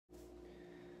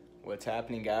What's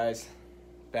happening, guys?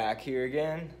 Back here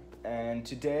again, and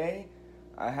today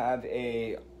I have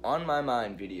a on my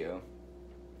mind video.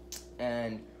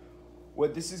 And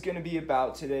what this is going to be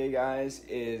about today, guys,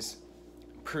 is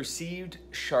perceived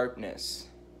sharpness.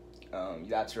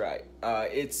 That's right.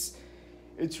 It's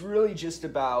really just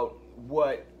about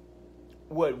what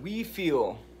we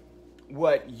feel,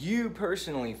 what you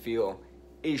personally feel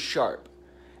is sharp.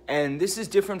 And this is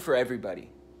different for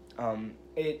everybody.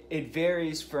 It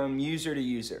varies from user to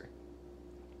user.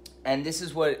 And this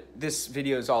is what this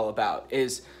video is all about,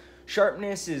 is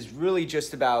sharpness is really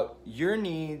just about your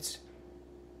needs,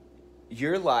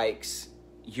 your likes,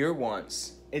 your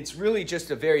wants. It's really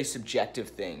just a very subjective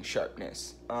thing,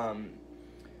 sharpness.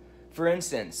 For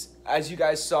instance, as you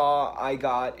guys saw, I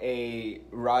got a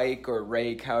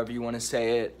rake, however you want to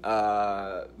say it,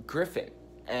 Griffin.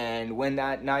 And when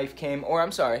that knife came,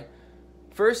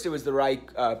 first it was the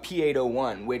Reich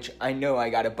P801, which I know I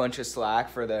got a bunch of slack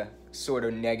for the sort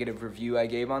of negative review I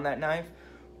gave on that knife.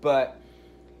 But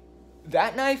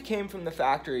that knife came from the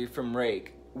factory from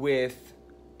Rake with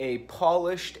a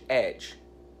polished edge.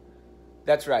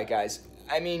 That's right, guys.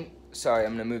 Sorry,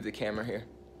 I'm going to move the camera here.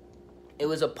 It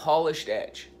was a polished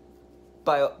edge.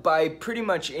 By pretty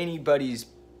much anybody's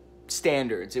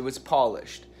standards, it was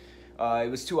polished.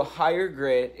 It was to a higher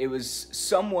grit. It was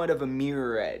somewhat of a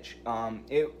mirror edge.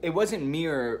 It wasn't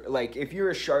mirror, like if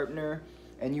you're a sharpener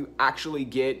and you actually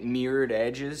get mirrored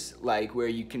edges, like where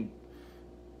you can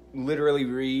literally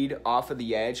read off of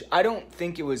the edge. I don't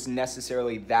think it was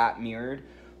necessarily that mirrored,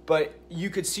 but you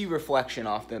could see reflection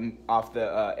off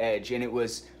the edge,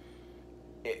 and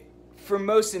for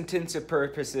most intensive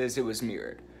purposes, it was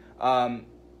mirrored.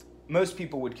 Most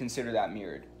people would consider that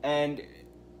mirrored, and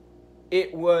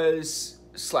it was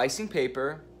slicing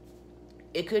paper.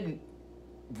 It could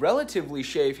relatively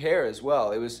shave hair as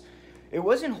well. It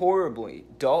wasn't horribly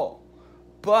dull,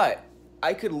 but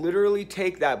I could literally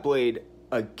take that blade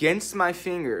against my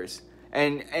fingers.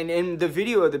 And in the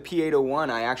video of the P801,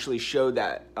 I actually showed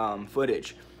that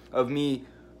footage of me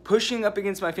pushing up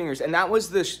against my fingers. And that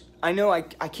was I know I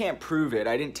can't prove it.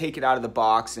 I didn't take it out of the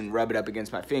box and rub it up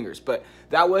against my fingers. But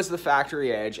that was the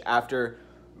factory edge after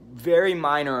very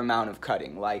minor amount of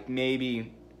cutting, like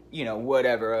maybe,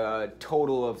 a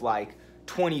total of like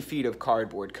 20 feet of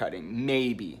cardboard cutting,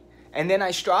 maybe. And then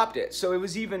I stropped it, so it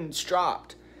was even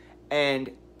stropped.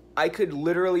 And I could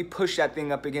literally push that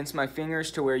thing up against my fingers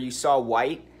to where you saw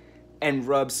white and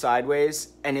rub sideways,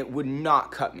 and it would not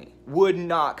cut me. Would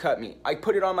not cut me. I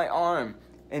put it on my arm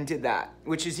and did that,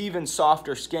 which is even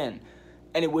softer skin,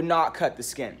 and it would not cut the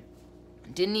skin.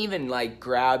 Didn't even like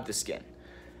grab the skin.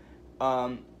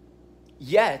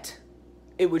 Yet,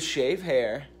 it would shave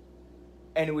hair,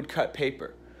 and it would cut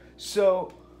paper.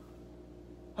 So,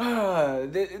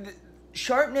 the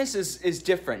sharpness is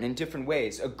different in different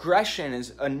ways. Aggression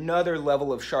is another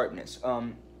level of sharpness.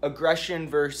 Aggression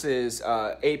versus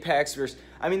apex versus...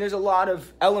 there's a lot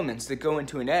of elements that go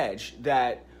into an edge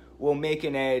that will make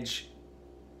an edge,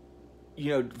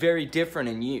 very different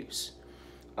in use.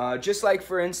 Just like,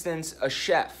 for instance, a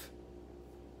chef.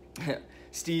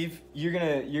 Steve, you're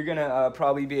gonna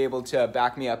probably be able to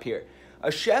back me up here.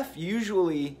 A chef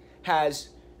usually has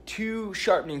 2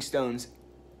 sharpening stones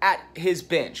at his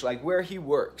bench, like where he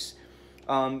works.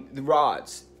 The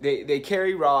rods, they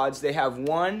carry rods. They have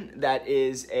one that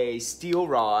is a steel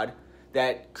rod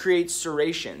that creates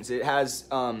serrations. It has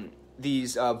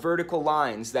these vertical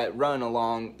lines that run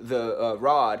along the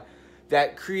rod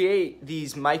that create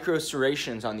these micro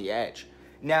serrations on the edge.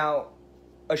 Now,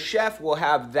 a chef will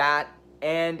have that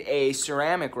and a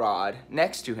ceramic rod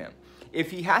next to him.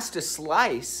 If he has to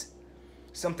slice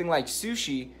something like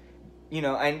sushi,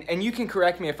 and you can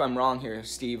correct me if I'm wrong here,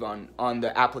 Steve, on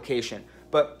the application,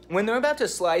 but when they're about to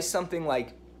slice something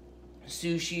like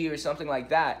sushi or something like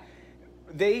that,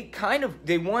 they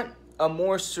want a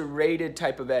more serrated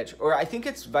type of edge, or I think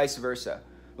it's vice versa.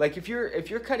 Like if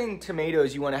you're cutting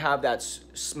tomatoes, you want to have that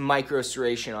micro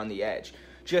serration on the edge,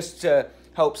 just to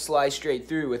help slice straight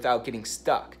through without getting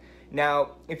stuck.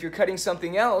 Now, if you're cutting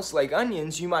something else, like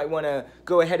onions, you might want to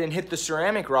go ahead and hit the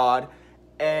ceramic rod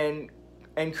and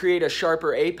create a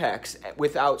sharper apex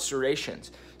without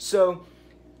serrations. So,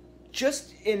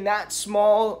 just in that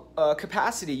small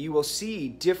capacity, you will see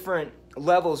different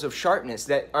levels of sharpness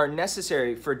that are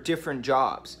necessary for different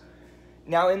jobs.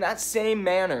 Now, in that same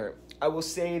manner, I will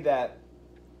say that,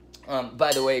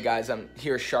 by the way, guys, I'm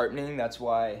here sharpening. That's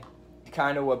why,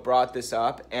 kind of what brought this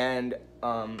up. And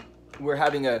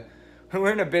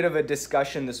we're in a bit of a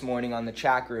discussion this morning on the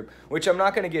chat group, which I'm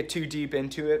not going to get too deep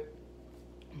into it.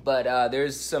 But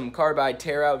there's some carbide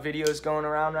tear out videos going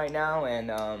around right now,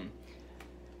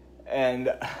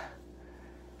 and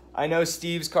I know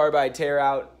Steve's carbide tear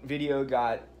out video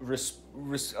got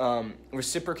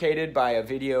reciprocated by a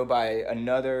video by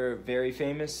another very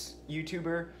famous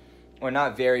YouTuber, or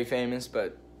not very famous,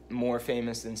 but more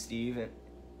famous than Steve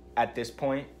at this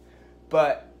point.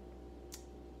 But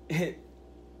I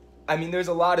mean, there's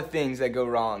a lot of things that go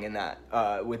wrong in that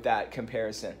with that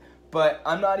comparison. But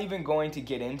I'm not even going to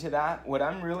get into that. What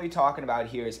I'm really talking about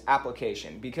here is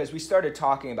application, because we started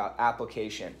talking about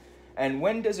application. And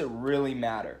when does it really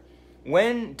matter?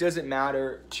 When does it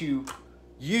matter to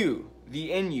you,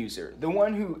 the end user, the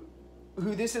one who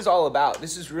this is all about?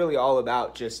 This is really all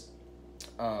about just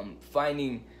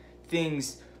finding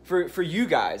things for you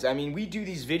guys. I mean, we do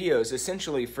these videos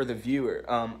essentially for the viewer.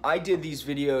 I did these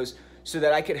videos so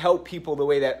that I could help people the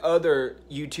way that other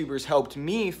YouTubers helped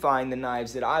me find the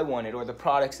knives that I wanted or the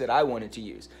products that I wanted to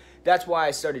use. That's why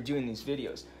I started doing these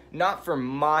videos. Not for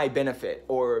my benefit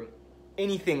or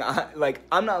anything.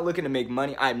 I'm not looking to make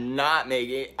money.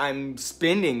 I'm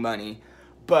spending money.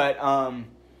 But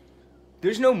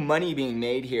there's no money being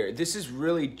made here. This is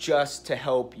really just to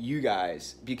help you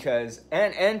guys, because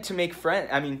and to make friends.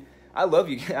 I mean, I love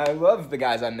you. I love the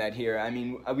guys I met here. I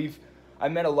mean,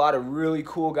 I've met a lot of really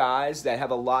cool guys that have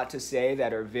a lot to say,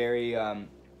 that are very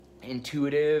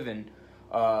intuitive, and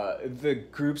the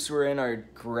groups we're in are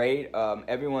great.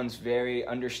 Everyone's very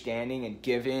understanding and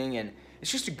giving, and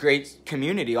it's just a great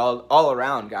community all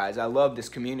around, guys. I love this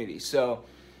community. So,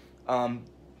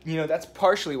 you know, that's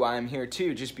partially why I'm here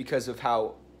too, just because of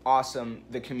how awesome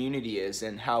the community is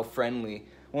and how friendly.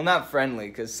 Well, not friendly,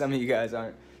 because some of you guys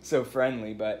aren't so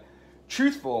friendly, but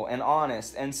truthful and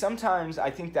honest. And sometimes I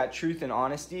think that truth and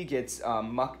honesty gets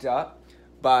mucked up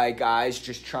by guys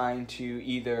just trying to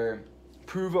either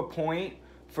prove a point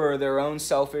for their own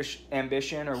selfish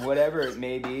ambition or whatever it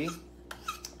may be.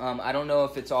 I don't know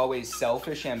if it's always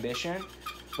selfish ambition,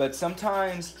 but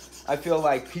sometimes I feel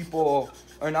like people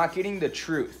are not getting the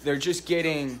truth. They're just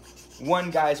getting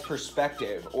one guy's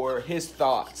perspective or his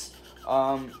thoughts.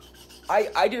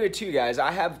 I do it too, guys.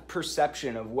 I have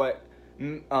perception of what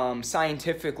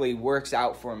scientifically works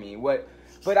out for me.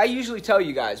 But I usually tell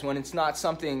you guys when it's not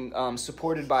something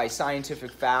supported by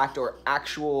scientific fact or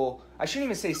actual, I shouldn't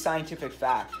even say scientific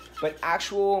fact, but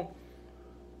actual,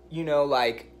 you know,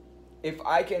 like, if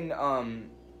I can, I'm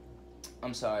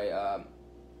sorry, I'm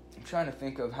trying to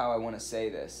think of how I want to say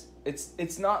this.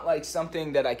 It's not like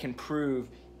something that I can prove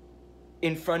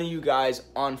in front of you guys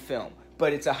on film,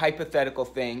 but it's a hypothetical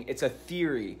thing. It's a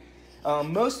theory.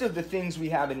 Most of the things we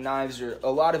have in knives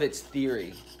a lot of it's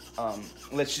theory.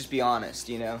 Let's just be honest,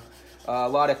 you know. A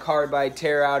lot of carbide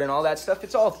tear out and all that stuff,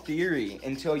 it's all theory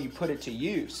until you put it to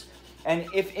use. And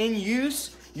if in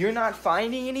use you're not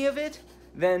finding any of it,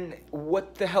 then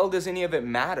what the hell does any of it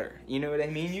matter? You know what I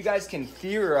mean? You guys can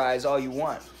theorize all you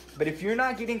want, but if you're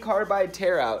not getting carbide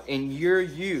tear out in your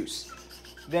use,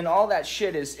 then all that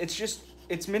shit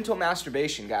it's mental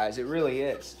masturbation, guys. It really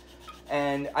is.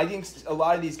 And I think a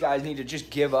lot of these guys need to just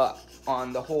give up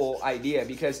on the whole idea,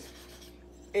 because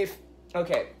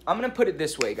okay, I'm going to put it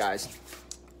this way, guys.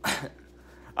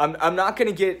 I'm not going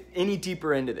to get any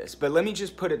deeper into this, but let me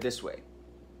just put it this way.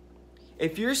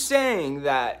 If you're saying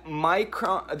that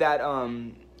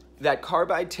that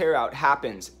carbide tear out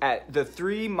happens at the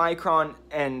 3 micron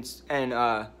and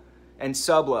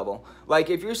sub level, like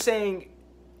if you're saying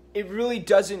it really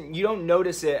doesn't, you don't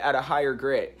notice it at a higher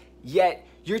grit, yet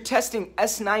you're testing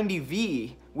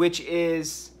S90V, which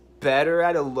is better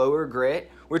at a lower grit.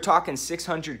 We're talking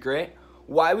 600 grit.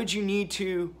 Why would you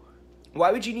even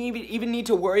need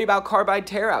to worry about carbide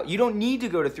tear out? You don't need to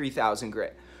go to 3000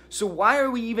 grit. So why are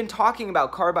we even talking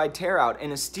about carbide tear out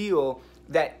in a steel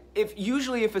that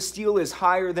usually if a steel is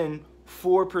higher than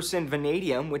 4%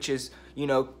 vanadium, which is, you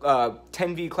know,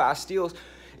 10V class steels,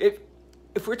 if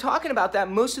we're talking about that,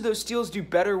 most of those steels do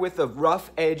better with a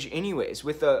rough edge anyways,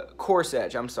 with a coarse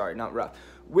edge. I'm sorry, not rough.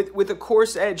 With a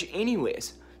coarse edge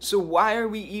anyways. So why are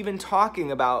we even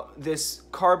talking about this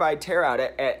carbide tear out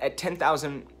at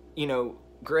 10,000, you know,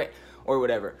 grit or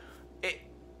whatever?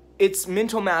 It's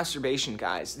mental masturbation,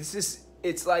 guys.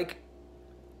 It's like,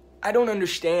 I don't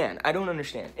understand.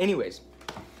 Anyways,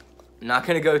 I'm not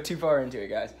going to go too far into it,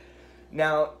 guys.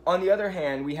 Now, on the other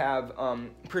hand, we have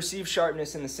perceived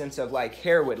sharpness in the sense of like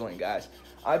hair whittling, guys.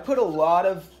 I put a lot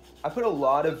of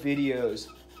videos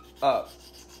up.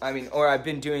 I mean, or I've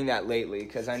been doing that lately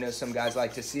because I know some guys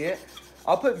like to see it.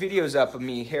 I'll put videos up of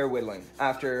me hair whittling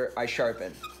after I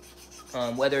sharpen.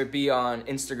 Whether it be on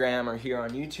Instagram or here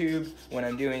on YouTube, when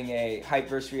I'm doing a hype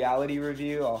versus reality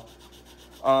review,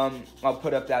 I'll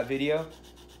put up that video.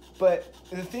 But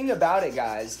the thing about it,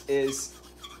 guys, is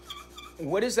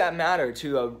what does that matter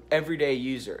to an everyday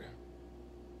user?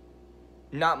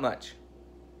 Not much.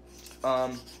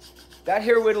 That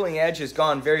hair whittling edge has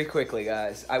gone very quickly,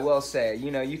 guys. I will say, you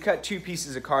know, you cut 2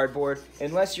 pieces of cardboard,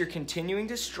 unless you're continuing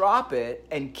to strop it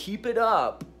and keep it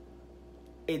up,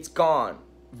 it's gone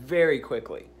very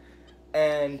quickly.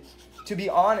 And to be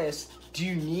honest, do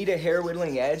you need a hair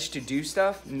whittling edge to do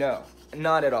stuff? No,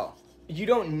 not at all. You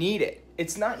don't need it.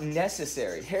 It's not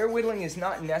necessary. Hair whittling is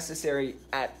not necessary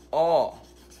at all,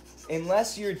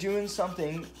 unless you're doing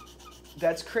something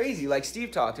that's crazy, like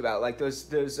Steve talked about, like those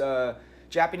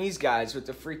Japanese guys with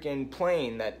the freaking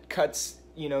plane that cuts,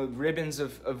 you know, ribbons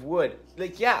of wood.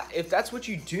 Like, yeah, if that's what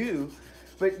you do,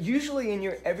 but usually in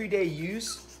your everyday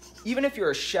use, even if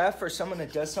you're a chef or someone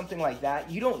that does something like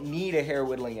that, you don't need a hair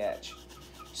whittling edge.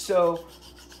 So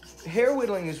hair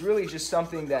whittling is really just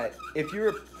something that if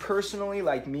you're personally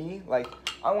like me, like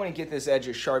I want to get this edge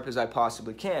as sharp as I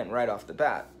possibly can right off the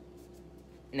bat.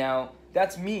 Now,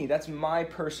 that's me. That's my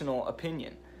personal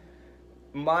opinion.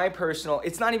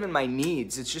 It's not even my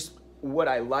needs. It's just what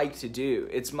I like to do.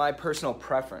 It's my personal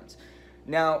preference.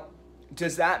 Now,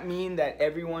 does that mean that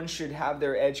everyone should have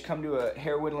their edge come to a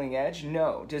hair whittling edge?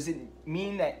 No. Does it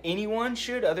mean that anyone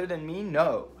should other than me?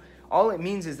 No. All it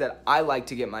means is that I like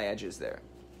to get my edges there.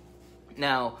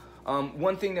 Now,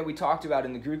 one thing that we talked about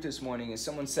in the group this morning is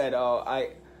someone said, oh,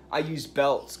 I use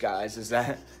belts, guys.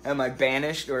 Am I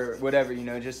banished or whatever, you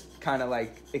know, just kind of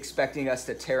like expecting us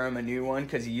to tear him a new one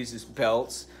because he uses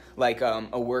belts, like a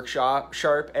work sharp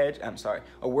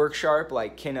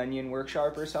like Kin Onion work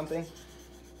sharp or something.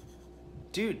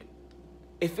 Dude,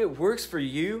 if it works for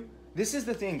you, this is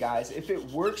the thing, guys. If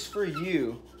it works for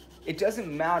you, it doesn't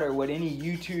matter what any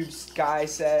YouTube guy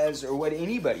says or what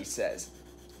anybody says.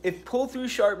 If pull-through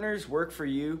sharpeners work for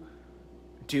you,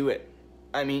 do it.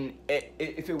 I mean,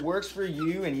 if it works for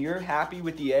you and you're happy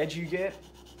with the edge you get,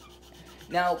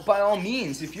 now, by all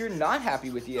means, if you're not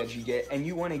happy with the edge you get and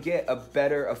you want to get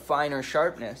a finer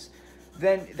sharpness,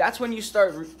 then that's when you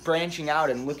start branching out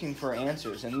and looking for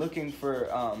answers and looking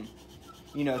for,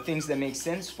 you know, things that make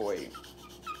sense for you.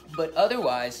 But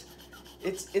otherwise,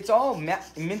 it's all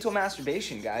mental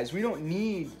masturbation, guys. We don't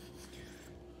need...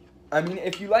 I mean,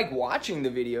 if you like watching the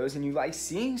videos and you like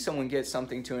seeing someone get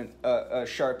something to a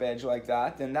sharp edge like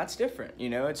that, then that's different, you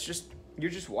know? It's just, you're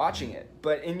just watching it.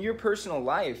 But in your personal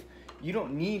life, you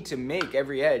don't need to make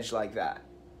every edge like that.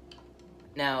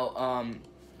 Now,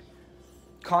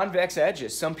 convex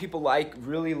edges. Some people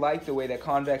really like the way that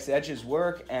convex edges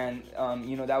work, and,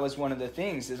 you know, that was one of the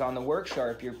things, is on the work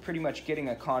sharp, you're pretty much getting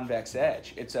a convex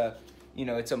edge. It's a, you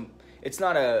know, it's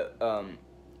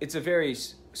a very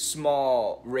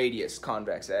small radius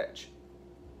convex edge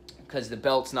because the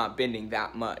belt's not bending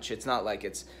that much. It's not like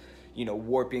it's, you know,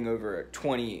 warping over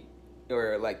 20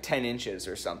 or like 10 inches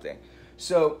or something.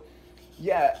 So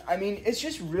yeah, I mean, it's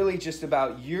just really just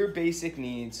about your basic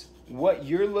needs, what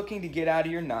you're looking to get out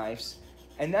of your knives,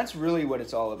 and that's really what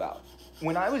it's all about.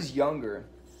 When I was younger,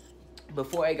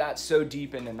 before I got so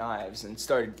deep into knives and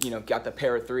started, you know, got the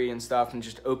Para 3 and stuff and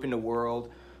just opened a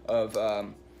world of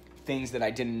things that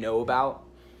I didn't know about,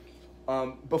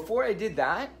 before I did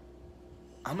that,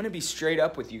 I'm going to be straight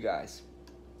up with you guys.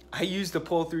 I used a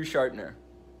pull-through sharpener.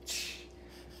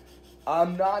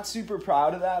 I'm not super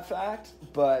proud of that fact,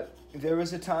 but there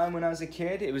was a time when I was a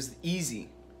kid, it was easy.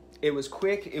 It was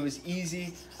quick, it was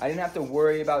easy. I didn't have to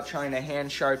worry about trying to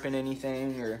hand sharpen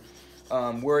anything or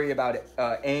worry about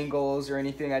angles or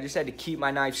anything. I just had to keep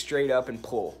my knife straight up and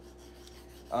pull.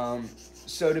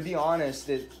 So to be honest,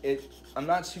 I'm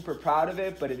not super proud of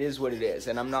it, but it is what it is,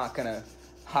 and I'm not gonna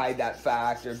hide that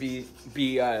fact or be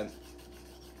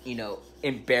you know,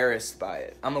 embarrassed by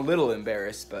it. I'm a little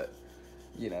embarrassed, but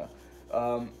you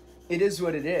know, it is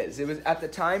what it is. It was, at the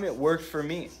time, it worked for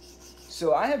me.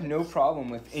 So I have no problem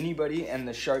with anybody and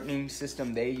the sharpening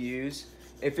system they use.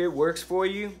 If it works for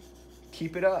you,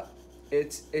 keep it up.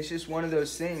 It's just one of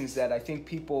those things that I think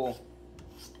people,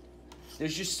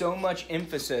 there's just so much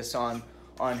emphasis on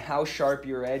how sharp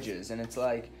your edge is, and it's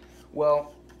like,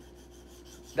 well,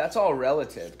 that's all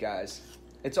relative, guys.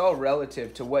 It's all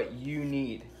relative to what you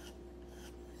need.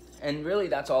 And really,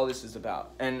 that's all this is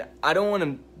about. And I don't want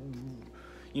to,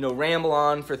 you know, ramble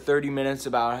on for 30 minutes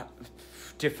about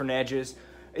different edges.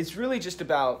 It's really just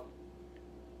about,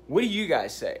 what do you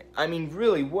guys say? I mean,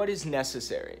 really, what is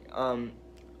necessary?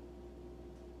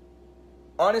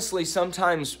 Honestly,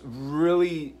 sometimes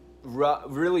really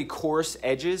coarse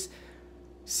edges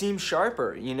seem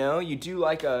sharper, you know? You do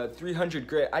like a 300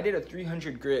 grit. I did a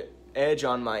 300 grit edge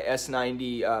on my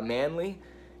S90 Manly,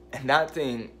 and that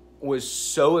thing was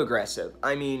so aggressive.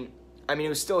 I mean, it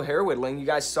was still hair whittling. You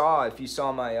guys saw, if you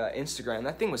saw my Instagram,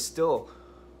 that thing was still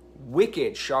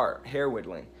wicked sharp hair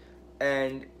whittling.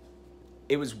 And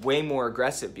it was way more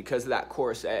aggressive because of that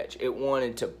coarse edge. It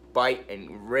wanted to bite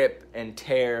and rip and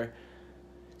tear.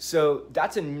 So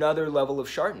that's another level of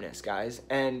sharpness, guys.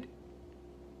 And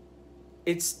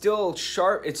it's still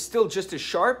sharp. It's still just as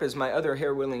sharp as my other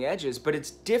hair whittling edges, but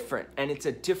it's different, and it's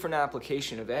a different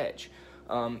application of edge.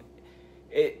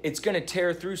 It's going to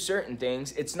tear through certain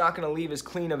things. It's not going to leave as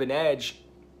clean of an edge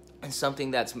as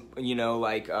something that's, you know,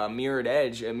 like a mirrored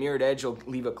edge. A mirrored edge will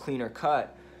leave a cleaner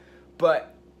cut,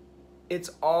 but it's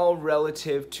all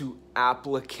relative to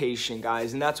application,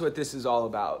 guys, and that's what this is all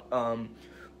about.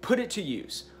 Put it to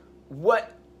use.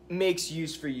 What makes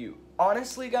use for you?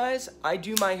 Honestly, guys, I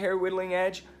do my hair whittling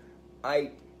edge.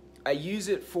 I use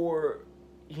it for,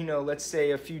 you know, let's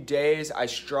say a few days. I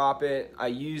strop it, I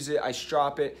use it, I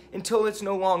strop it until it's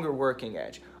no longer working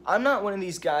edge. I'm not one of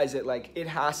these guys that, like, it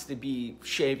has to be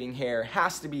shaving hair,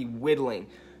 has to be whittling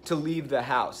to leave the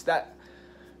house. That,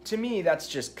 to me, that's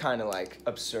just kind of like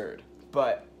absurd.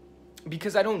 But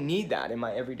because I don't need that in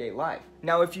my everyday life.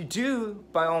 Now, if you do,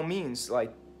 by all means,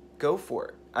 like, go for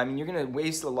it. I mean, you're gonna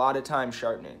waste a lot of time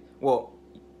sharpening. Well,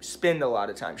 spend a lot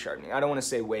of time sharpening. I don't want to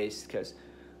say waste because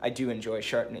I do enjoy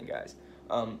sharpening, guys.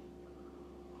 And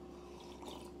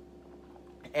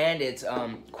it's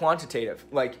quantitative.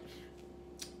 Like,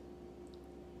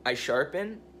 I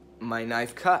sharpen, my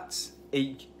knife cuts.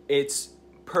 It's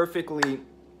perfectly,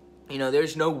 you know,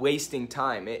 there's no wasting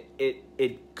time.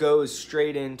 It goes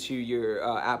straight into your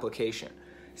application.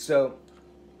 So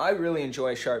I really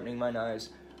enjoy sharpening my knives.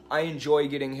 I enjoy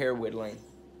getting hair whittling.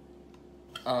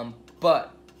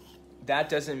 But that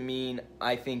doesn't mean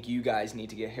I think you guys need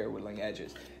to get hair whittling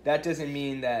edges. That doesn't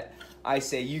mean that I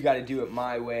say you got to do it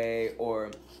my way, or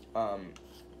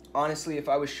honestly, if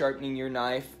I was sharpening your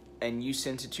knife and you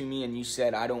sent it to me and you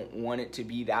said I don't want it to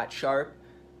be that sharp,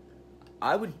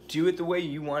 I would do it the way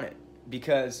you want it,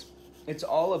 because it's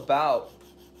all about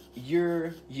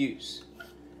your use.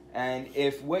 And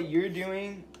if what you're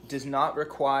doing does not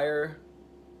require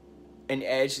an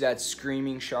edge that's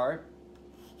screaming sharp,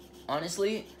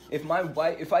 honestly,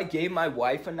 if I gave my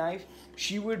wife a knife,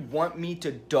 she would want me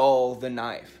to dull the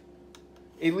knife,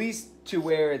 at least to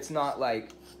where it's not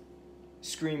like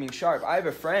screaming sharp. I have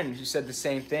a friend who said the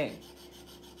same thing.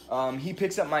 He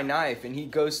picks up my knife and he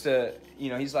goes to, you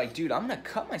know, he's like, dude, I'm gonna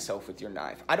cut myself with your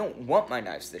knife. I don't want my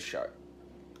knives this sharp.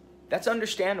 That's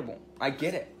understandable. I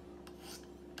get it.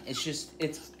 It's just,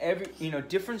 it's you know,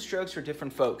 different strokes for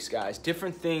different folks, guys.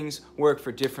 Different things work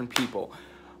for different people.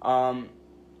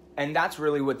 And that's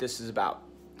really what this is about.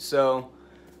 So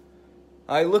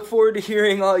I look forward to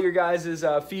hearing all your guys'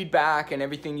 feedback and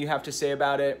everything you have to say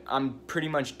about it. I'm pretty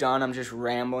much done. I'm just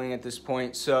rambling at this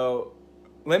point. So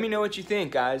let me know what you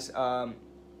think, guys. And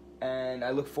I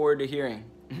look forward to hearing.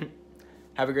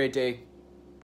 Have a great day.